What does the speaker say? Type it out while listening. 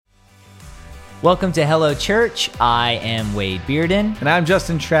Welcome to Hello Church. I am Wade Bearden. And I'm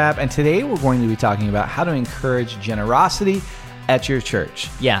Justin Trapp, and today we're going to be talking about how to encourage generosity at your church.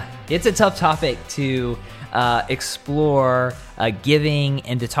 Yeah, it's a tough topic to explore giving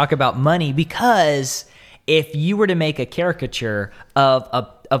and to talk about money, because if you were to make a caricature of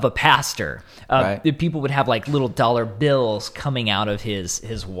a pastor, Right. people would have like little dollar bills coming out of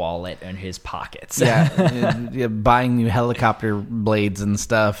his wallet and his pockets. Yeah, buying new helicopter blades and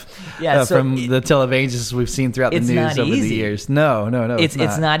stuff Yeah, so from the televangelists we've seen throughout the it's news not over easy. the years. No, It's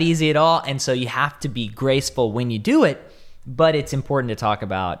not easy at all, and so you have to be graceful when you do it. But it's important to talk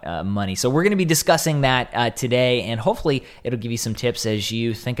about money. So we're going to be discussing that today, and hopefully it'll give you some tips as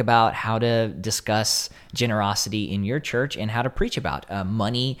you think about how to discuss generosity in your church and how to preach about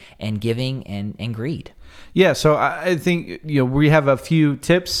money and giving and greed. Yeah, so I think we have a few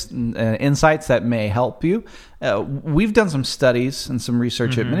tips and insights that may help you. We've done some studies and some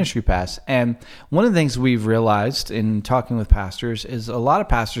research at Ministry Pass, and one of the things we've realized in talking with pastors is a lot of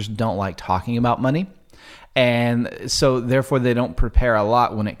pastors don't like talking about money. And so, therefore, they don't prepare a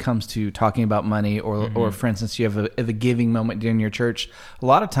lot when it comes to talking about money, or for instance, you have a giving moment during your church. A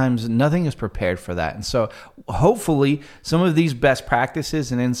lot of times, nothing is prepared for that. And so, hopefully, some of these best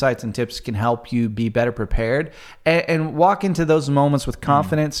practices and insights and tips can help you be better prepared and walk into those moments with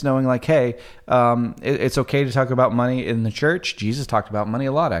confidence, knowing like, hey, it's okay to talk about money in the church. Jesus talked about money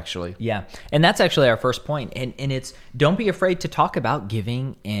a lot, actually. Yeah, and that's actually our first point. And it's, don't be afraid to talk about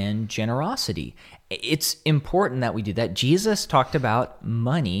giving and generosity. It's important that we do that. Jesus talked about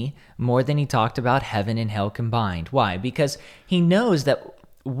money more than he talked about heaven and hell combined. Why? Because he knows that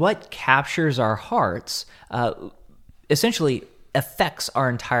what captures our hearts essentially affects our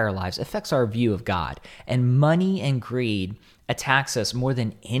entire lives, affects our view of God. And money and greed attacks us more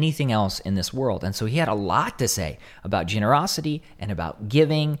than anything else in this world. And so he had a lot to say about generosity and about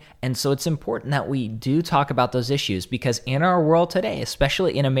giving. And so it's important that we do talk about those issues, because in our world today,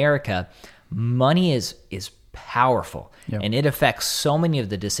 especially in America, money is powerful, and it affects so many of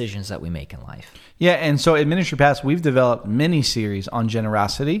the decisions that we make in life. Yeah, and so at Ministry Pass, we've developed mini-series on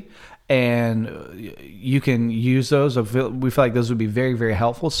generosity, and you can use those. We feel like those would be very, very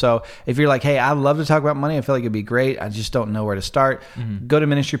helpful. So if you're like, hey, I'd love to talk about money, I feel like it'd be great, I just don't know where to start, go to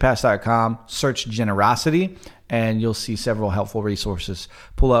ministrypass.com, search generosity, and you'll see several helpful resources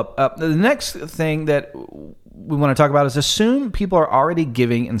pull up. The next thing that we want to talk about is assume people are already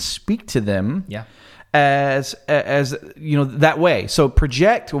giving and speak to them as that way. So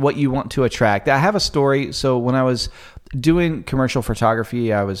project what you want to attract. I have a story. So when I was doing commercial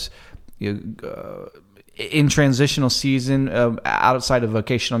photography, I was in transitional season outside of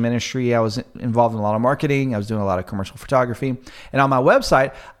vocational ministry. I was involved in a lot of marketing. I was doing a lot of commercial photography, and on my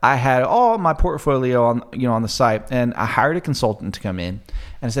website, I had all my portfolio on the site. And I hired a consultant to come in,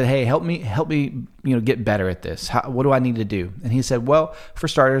 and I said, "Hey, help me, get better at this. What do I need to do?" And he said, "Well, for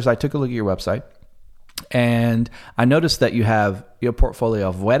starters, I took a look at your website, and I noticed that you have a portfolio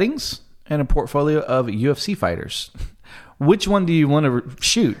of weddings and a portfolio of UFC fighters. Which one do you want to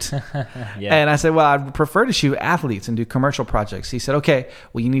shoot?" And I said, "Well, I'd prefer to shoot athletes and do commercial projects." He said, "Okay,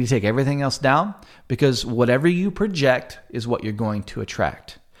 well, you need to take everything else down, because whatever you project is what you're going to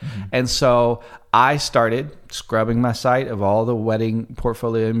attract." And so I started scrubbing my site of all the wedding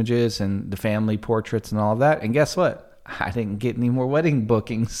portfolio images and the family portraits and all of that. And guess what? I didn't get any more wedding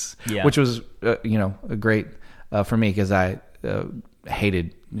bookings, which was, great for me, because I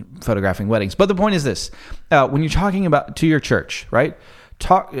hated photographing weddings. But the point is this: when you're talking about to your church, right?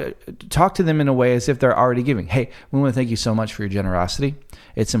 Talk to them in a way as if they're already giving. Hey, we want to thank you so much for your generosity.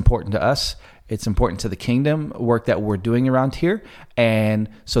 It's important to us. It's important to the kingdom work that we're doing around here. And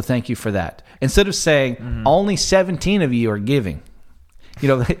so thank you for that. Instead of saying only 17 of you are giving,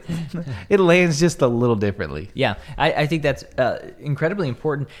 it lands just a little differently. Yeah, I think that's incredibly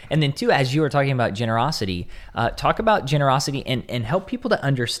important. And then too, as you were talking about generosity, talk about generosity and help people to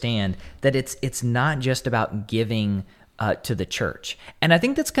understand that it's not just about giving to the church. And I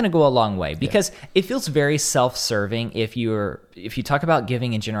think that's going to go a long way, because it feels very self-serving if you talk about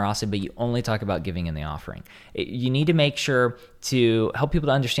giving and generosity, but you only talk about giving in the offering. You need to make sure to help people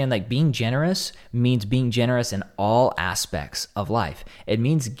to understand, like, being generous means being generous in all aspects of life. It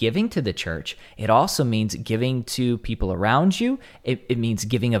means giving to the church. It also means giving to people around you. It means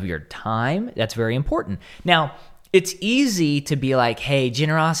giving of your time. That's very important. Now, it's easy to be like, hey,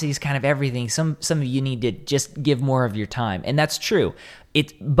 generosity is kind of everything. Some of you need to just give more of your time. And that's true.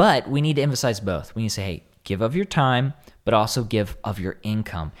 But we need to emphasize both. We need to say, hey, give of your time, but also give of your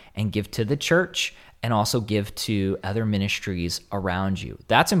income, and give to the church, and also give to other ministries around you.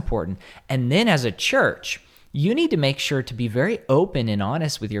 That's important. And then as a church, you need to make sure to be very open and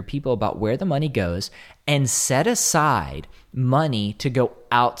honest with your people about where the money goes and set aside money to go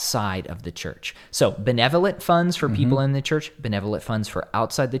outside of the church. So benevolent funds for people in the church, benevolent funds for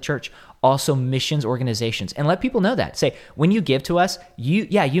outside the church, also missions organizations. And let people know that. Say, when you give to us,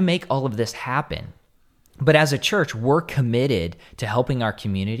 you make all of this happen. But as a church, we're committed to helping our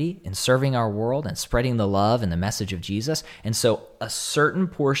community and serving our world and spreading the love and the message of Jesus. And so a certain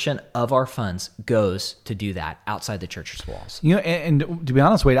portion of our funds goes to do that outside the church's walls. You know, and to be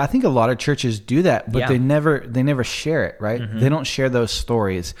honest, Wade, I think a lot of churches do that, but they never share it, right? They don't share those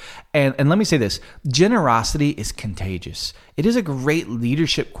stories. And let me say this, generosity is contagious. It is a great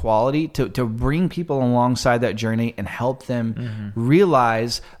leadership quality to bring people alongside that journey and help them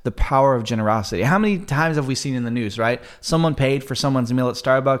realize the power of generosity. How many times have we seen in the news, right? Someone paid for someone's meal at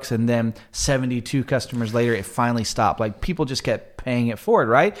Starbucks, and then 72 customers later, it finally stopped. Like, people just kept paying it forward,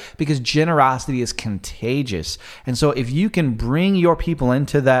 right? Because generosity is contagious. And so if you can bring your people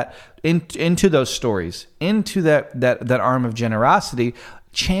into that, into those stories, into that arm of generosity,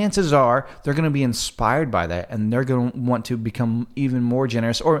 chances are they're going to be inspired by that, and they're going to want to become even more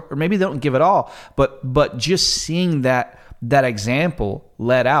generous, or maybe they don't give it all, but just seeing that example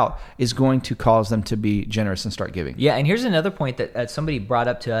led out is going to cause them to be generous and start giving. Yeah, and here's another point that somebody brought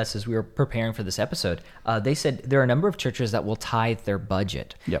up to us as we were preparing for this episode. They said there are a number of churches that will tithe their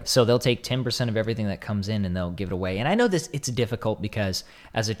budget. Yep. So they'll take 10% of everything that comes in and they'll give it away. And I know it's difficult because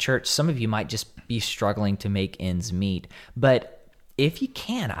as a church, some of you might just be struggling to make ends meet. But if you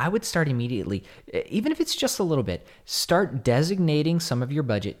can, I would start immediately, even if it's just a little bit, start designating some of your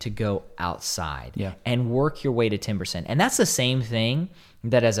budget to go outside and work your way to 10%. And that's the same thing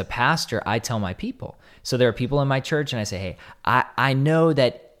that as a pastor, I tell my people. So there are people in my church and I say, hey, I know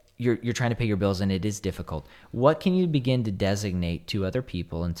that you're trying to pay your bills and it is difficult. What can you begin to designate to other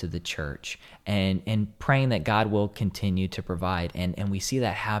people and to the church, and praying that God will continue to provide? And we see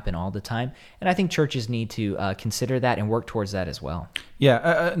that happen all the time. And I think churches need to consider that and work towards that as well.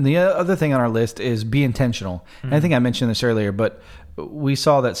 Yeah. The other thing on our list is be intentional. And I think I mentioned this earlier, but we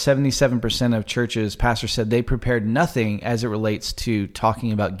saw that 77% of churches, pastors said they prepared nothing as it relates to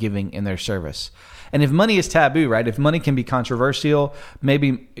talking about giving in their service. And if money is taboo, right? If money can be controversial,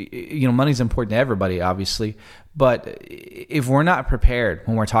 maybe, money's important to everybody, obviously. But if we're not prepared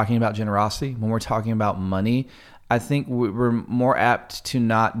when we're talking about generosity, when we're talking about money, I think we're more apt to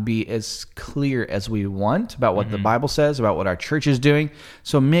not be as clear as we want about what the Bible says, about what our church is doing.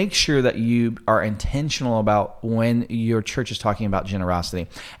 So make sure that you are intentional about when your church is talking about generosity.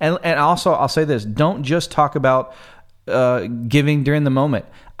 And also, I'll say this, don't just talk about giving during the moment.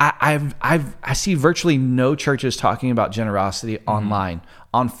 I see virtually no churches talking about generosity online,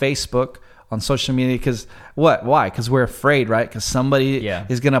 on Facebook, on social media. Because why? Because we're afraid, right? Because somebody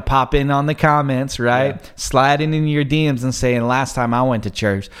is going to pop in on the comments, right? Yeah. Sliding in your DMs and saying, last time I went to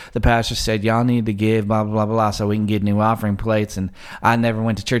church, the pastor said, y'all need to give blah, blah, blah, blah, so we can get new offering plates. And I never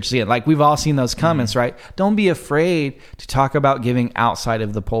went to church again. Like, we've all seen those comments, right? Don't be afraid to talk about giving outside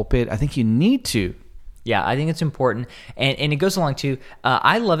of the pulpit. I think you need to. Yeah, I think it's important. And it goes along too.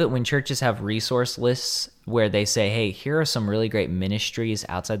 I love it when churches have resource lists where they say, hey, here are some really great ministries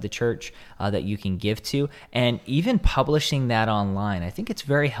outside the church that you can give to. And even publishing that online, I think it's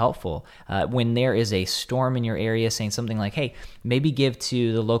very helpful when there is a storm in your area, saying something like, hey, maybe give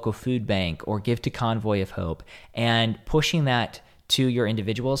to the local food bank or give to Convoy of Hope, and pushing that to your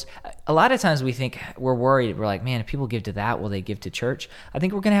individuals. A lot of times we think, we're worried, we're like, man, if people give to that, will they give to church? I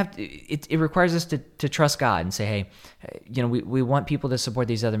think we're going to have to, it requires us to trust God and say, hey, we want people to support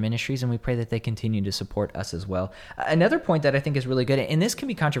these other ministries, and we pray that they continue to support us as well. Another point that I think is really good, and this can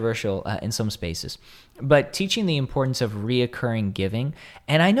be controversial in some spaces, but teaching the importance of reoccurring giving.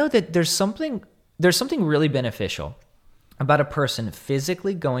 And I know that there's something really beneficial about a person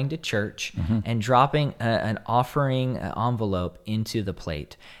physically going to church and dropping an offering envelope into the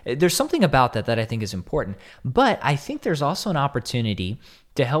plate. There's something about that I think is important. But I think there's also an opportunity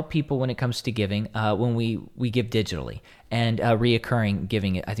to help people when it comes to giving when we give digitally. And reoccurring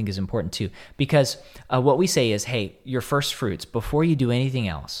giving, I think, is important too. Because what we say is, hey, your first fruits, before you do anything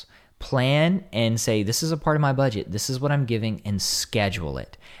else, plan and say, this is a part of my budget, this is what I'm giving, and schedule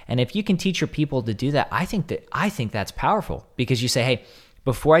it. And if you can teach your people to do that, I think that's powerful, because you say, hey,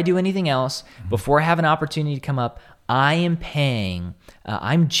 before I do anything else, before I have an opportunity to come up, I am paying,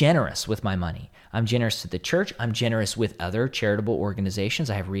 I'm generous with my money. I'm generous to the church. I'm generous with other charitable organizations.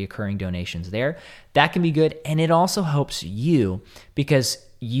 I have reoccurring donations there. That can be good. And it also helps you, because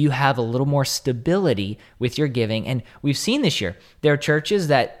you have a little more stability with your giving. And we've seen this year, there are churches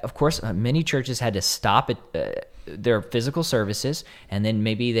that, of course, many churches had to stop their physical services, and then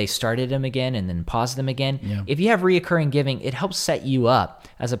maybe they started them again and then paused them again. Yeah. If you have reoccurring giving, it helps set you up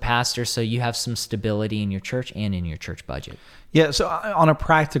as a pastor so you have some stability in your church and in your church budget. Yeah, so on a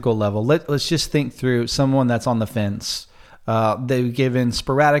practical level, let's just think through someone that's on the fence. They've given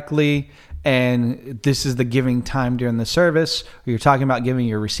sporadically, and this is the giving time during the service, or you're talking about giving,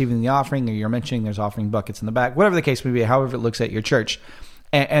 you're receiving the offering, or you're mentioning there's offering buckets in the back, whatever the case may be, however it looks at your church.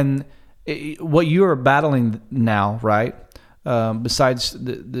 And what you are battling now, right, besides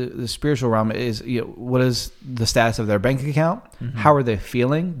the spiritual realm, is what is the status of their bank account? Mm-hmm. How are they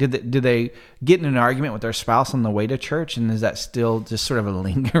feeling? Did they get in an argument with their spouse on the way to church, and is that still just sort of a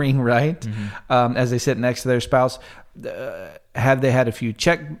lingering, right? Mm-hmm. As they sit next to their spouse, have they had a few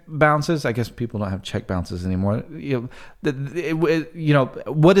check bounces? I guess people don't have check bounces anymore.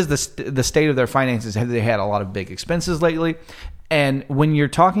 What is the state of their finances? Have they had a lot of big expenses lately? And when you're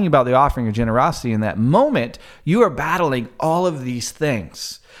talking about the offering of generosity in that moment, you are battling all of these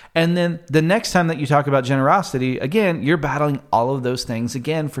things. And then the next time that you talk about generosity, again, you're battling all of those things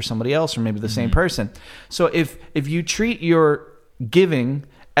again for somebody else, or maybe the same person. So if you treat your giving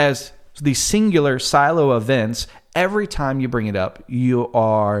as these singular silo events, every time you bring it up, you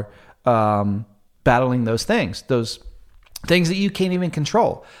are battling those things that you can't even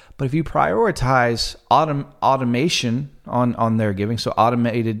control. But if you prioritize automation on their giving, so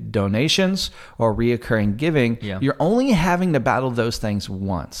automated donations or reoccurring giving, you're only having to battle those things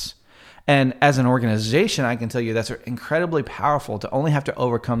once. And as an organization, I can tell you that's incredibly powerful to only have to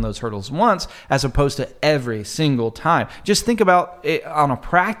overcome those hurdles once, as opposed to every single time. Just think about it on a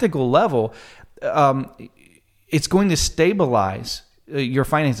practical level. It's going to stabilize your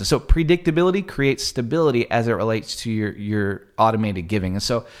finances. So predictability creates stability as it relates to your automated giving. And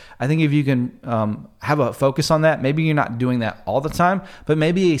so I think if you can have a focus on that, maybe you're not doing that all the time, but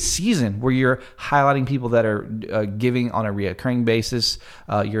maybe a season where you're highlighting people that are giving on a reoccurring basis.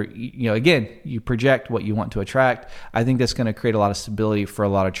 You project what you want to attract. I think that's going to create a lot of stability for a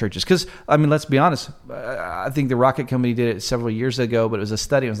lot of churches. Because, let's be honest, I think the Rocket Company did it several years ago, but it was a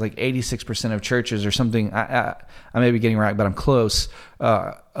study. It was like 86% of churches or something. I may be getting it right, but I'm close.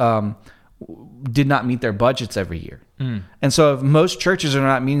 Did not meet their budgets every year. And so if most churches are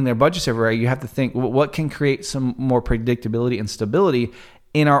not meeting their budgets every year, you have to think, what can create some more predictability and stability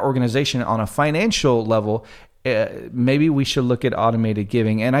in our organization on a financial level? Maybe we should look at automated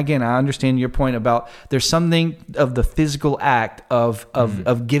giving. And again, I understand your point about there's something of the physical act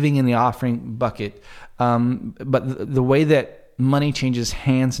of giving in the offering bucket. But the way that money changes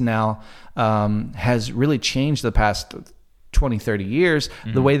hands now has really changed the past 20, 30 years.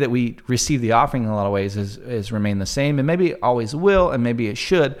 Mm-hmm. The way that we receive the offering in a lot of ways is remained the same, and maybe it always will, and maybe it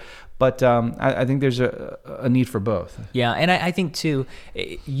should. But I think there's a need for both. Yeah, and I think too,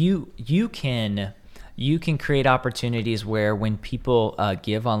 you can create opportunities where when people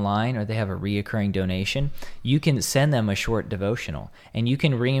give online or they have a reoccurring donation, you can send them a short devotional, and you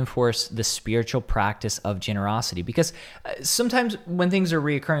can reinforce the spiritual practice of generosity. Because sometimes when things are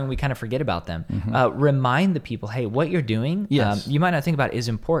reoccurring, we kind of forget about them. Mm-hmm. Remind the people, hey, what you're doing, you might not think about is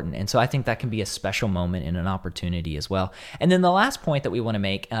important. And so I think that can be a special moment and an opportunity as well. And then the last point that we want to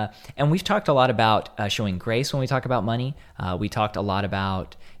make, and we've talked a lot about showing grace when we talk about money. We talked a lot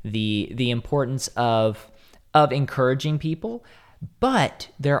about the importance of encouraging people, but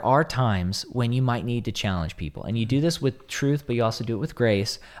there are times when you might need to challenge people, and you do this with truth, but you also do it with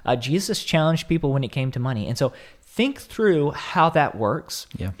grace. Jesus challenged people when it came to money, and so think through how that works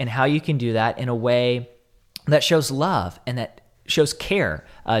and how you can do that in a way that shows love and that shows care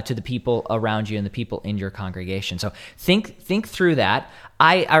to the people around you and the people in your congregation. So think through that.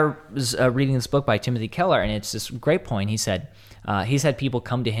 I was reading this book by Timothy Keller, and it's this great point. He said, he's had people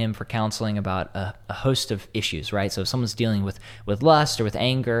come to him for counseling about a host of issues, right? So if someone's dealing with lust or with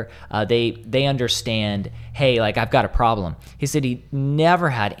anger, they understand, hey, like, I've got a problem. He said he never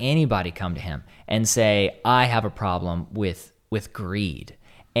had anybody come to him and say, I have a problem with greed.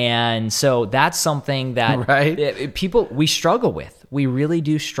 And so that's something that we struggle with. We really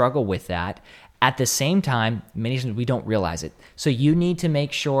do struggle with that. At the same time, many times we don't realize it. So you need to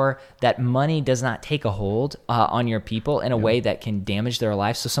make sure that money does not take a hold on your people in a way that can damage their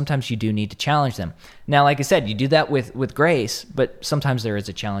lives. So sometimes you do need to challenge them. Now, like I said, you do that with grace, but sometimes there is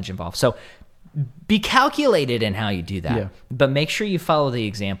a challenge involved. So be calculated in how you do that, but make sure you follow the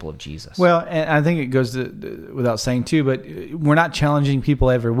example of Jesus. Well, and I think it goes without saying too, but we're not challenging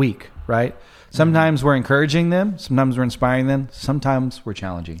people every week, right? Sometimes we're encouraging them, sometimes we're inspiring them, sometimes we're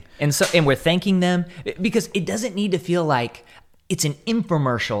challenging. And we're thanking them, because it doesn't need to feel like it's an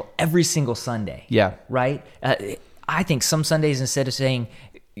infomercial every single Sunday. Yeah. Right? I think some Sundays, instead of saying,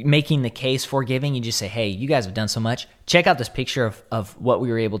 making the case for giving, you just say, hey, you guys have done so much. Check out this picture of what we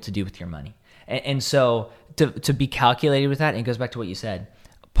were able to do with your money. And so to be calculated with that, and it goes back to what you said,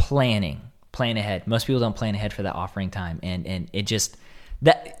 plan ahead. Most people don't plan ahead for that offering time. And it just,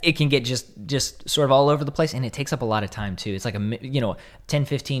 that it can get just sort of all over the place, and it takes up a lot of time too. It's like a 10,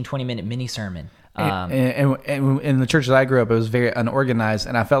 15, 20-minute mini sermon. And in the church that I grew up, it was very unorganized,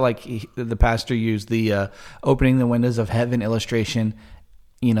 and I felt like the pastor used the opening the windows of heaven illustration,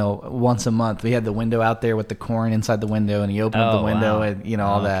 once a month. We had the window out there with the corn inside the window, and he opened up the window, wow. And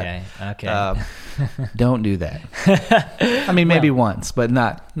all that. Okay. Don't do that. I mean, maybe once, but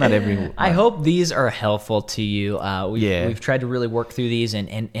not every month. I hope these are helpful to you. We've tried to really work through these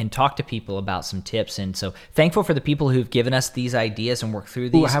and talk to people about some tips. And so thankful for the people who've given us these ideas and worked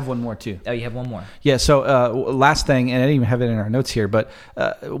through these. Ooh, I have one more too. Oh, you have one more? Yeah. So last thing, and I didn't even have it in our notes here, but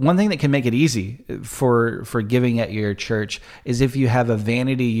one thing that can make it easy for giving at your church is if you have a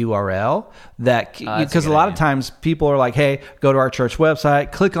vanity URL that, because a lot of times people are like, hey, go to our church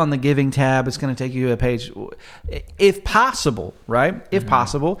website, click on the giving tab. It's going to take you to a page. If possible, right? If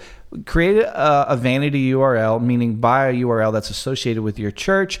possible, create a vanity URL, meaning buy a URL that's associated with your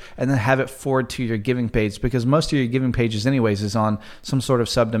church, and then have it forward to your giving page, because most of your giving pages anyways is on some sort of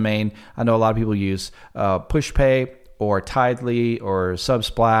subdomain. I know a lot of people use PushPay or Tidely or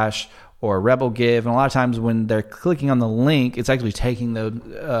Subsplash or Rebel Give, and a lot of times when they're clicking on the link, it's actually taking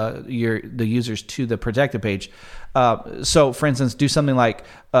the users to the protected page. So, for instance, do something like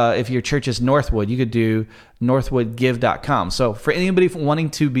if your church is Northwood, you could do northwoodgive.com. So, for anybody wanting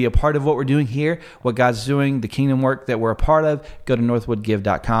to be a part of what we're doing here, what God's doing, the kingdom work that we're a part of, go to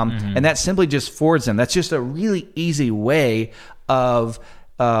northwoodgive.com, and that simply just forwards them. That's just a really easy way of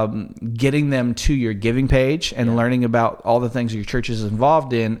getting them to your giving page and learning about all the things your church is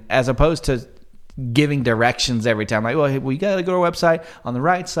involved in, as opposed to giving directions every time. Like, well, you got to go to our website. On the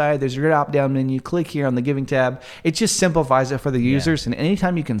right side, there's your drop-down menu. Click here on the giving tab. It just simplifies it for the users. And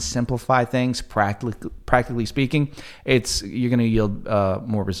anytime you can simplify things, practically speaking, you're going to yield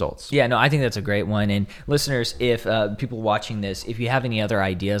more results. Yeah, no, I think that's a great one. And listeners, if people watching this, if you have any other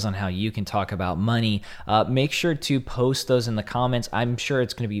ideas on how you can talk about money, make sure to post those in the comments. I'm sure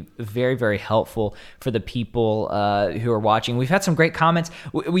it's going to be very, very helpful for the people who are watching. We've had some great comments.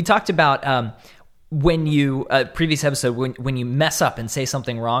 We talked about when you previous episode when you mess up and say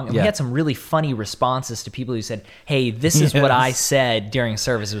something wrong, and we had some really funny responses to people who said, hey, this is what I said during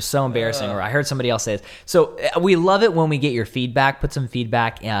service. It was so embarrassing, or I heard somebody else say it. So we love it when we get your feedback. Put some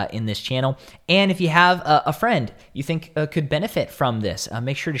feedback in this channel, and if you have a friend you think could benefit from this,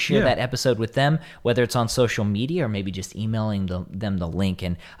 make sure to share that episode with them, whether it's on social media or maybe just emailing them the link.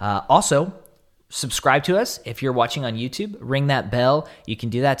 And also, subscribe to us. If you're watching on YouTube, ring that bell. You can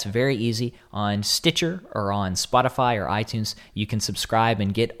do that. It's very easy. On Stitcher or on Spotify or iTunes, you can subscribe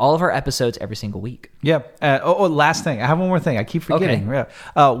and get all of our episodes every single week. Yeah. Last thing. I have one more thing. I keep forgetting.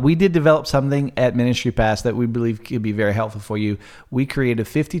 Okay. We did develop something at Ministry Pass that we believe could be very helpful for you. We created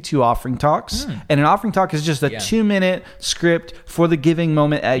 52 offering talks. And an offering talk is just a 2-minute script for the giving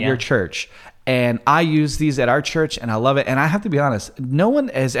moment at your church. And I use these at our church, and I love it. And I have to be honest, no one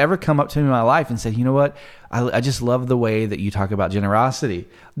has ever come up to me in my life and said, you know what, I just love the way that you talk about generosity.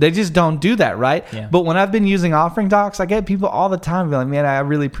 They just don't do that, right? Yeah. But when I've been using offering talks, I get people all the time be like, man, I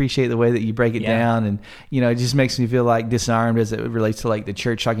really appreciate the way that you break it down. And, it just makes me feel like disarmed as it relates to like the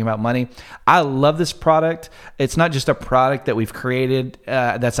church talking about money. I love this product. It's not just a product that we've created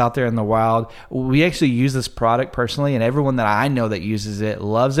that's out there in the wild. We actually use this product personally, and everyone that I know that uses it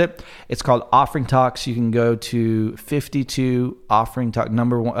loves it. It's called Offering Talks. You can go to 52 Offering Talk,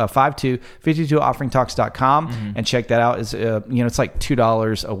 52offering talks.com and check that out. It's it's like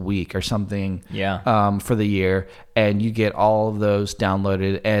 $2 a week or something for the year, and you get all of those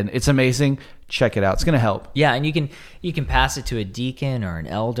downloaded, and it's amazing. Check it out. It's going to help. Yeah, and you can pass it to a deacon or an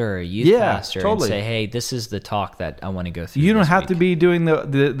elder or a youth pastor and say, hey, this is the talk that I want to go through. You don't have to be doing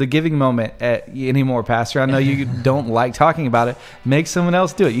the giving moment anymore, Pastor. I know you don't like talking about it. Make someone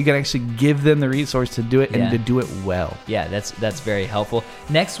else do it. You can actually give them the resource to do it and to do it well. Yeah, that's very helpful.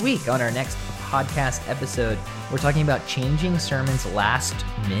 Next week on our next podcast episode, we're talking about changing sermons last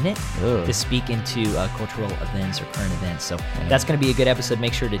minute to speak into cultural events or current events. So that's going to be a good episode.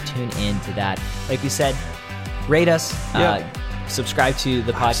 Make sure to tune in to that. Like we said, rate us, subscribe to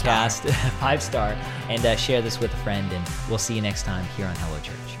the podcast, 5-star, and share this with a friend. And we'll see you next time here on Hello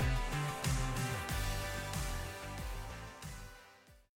Church.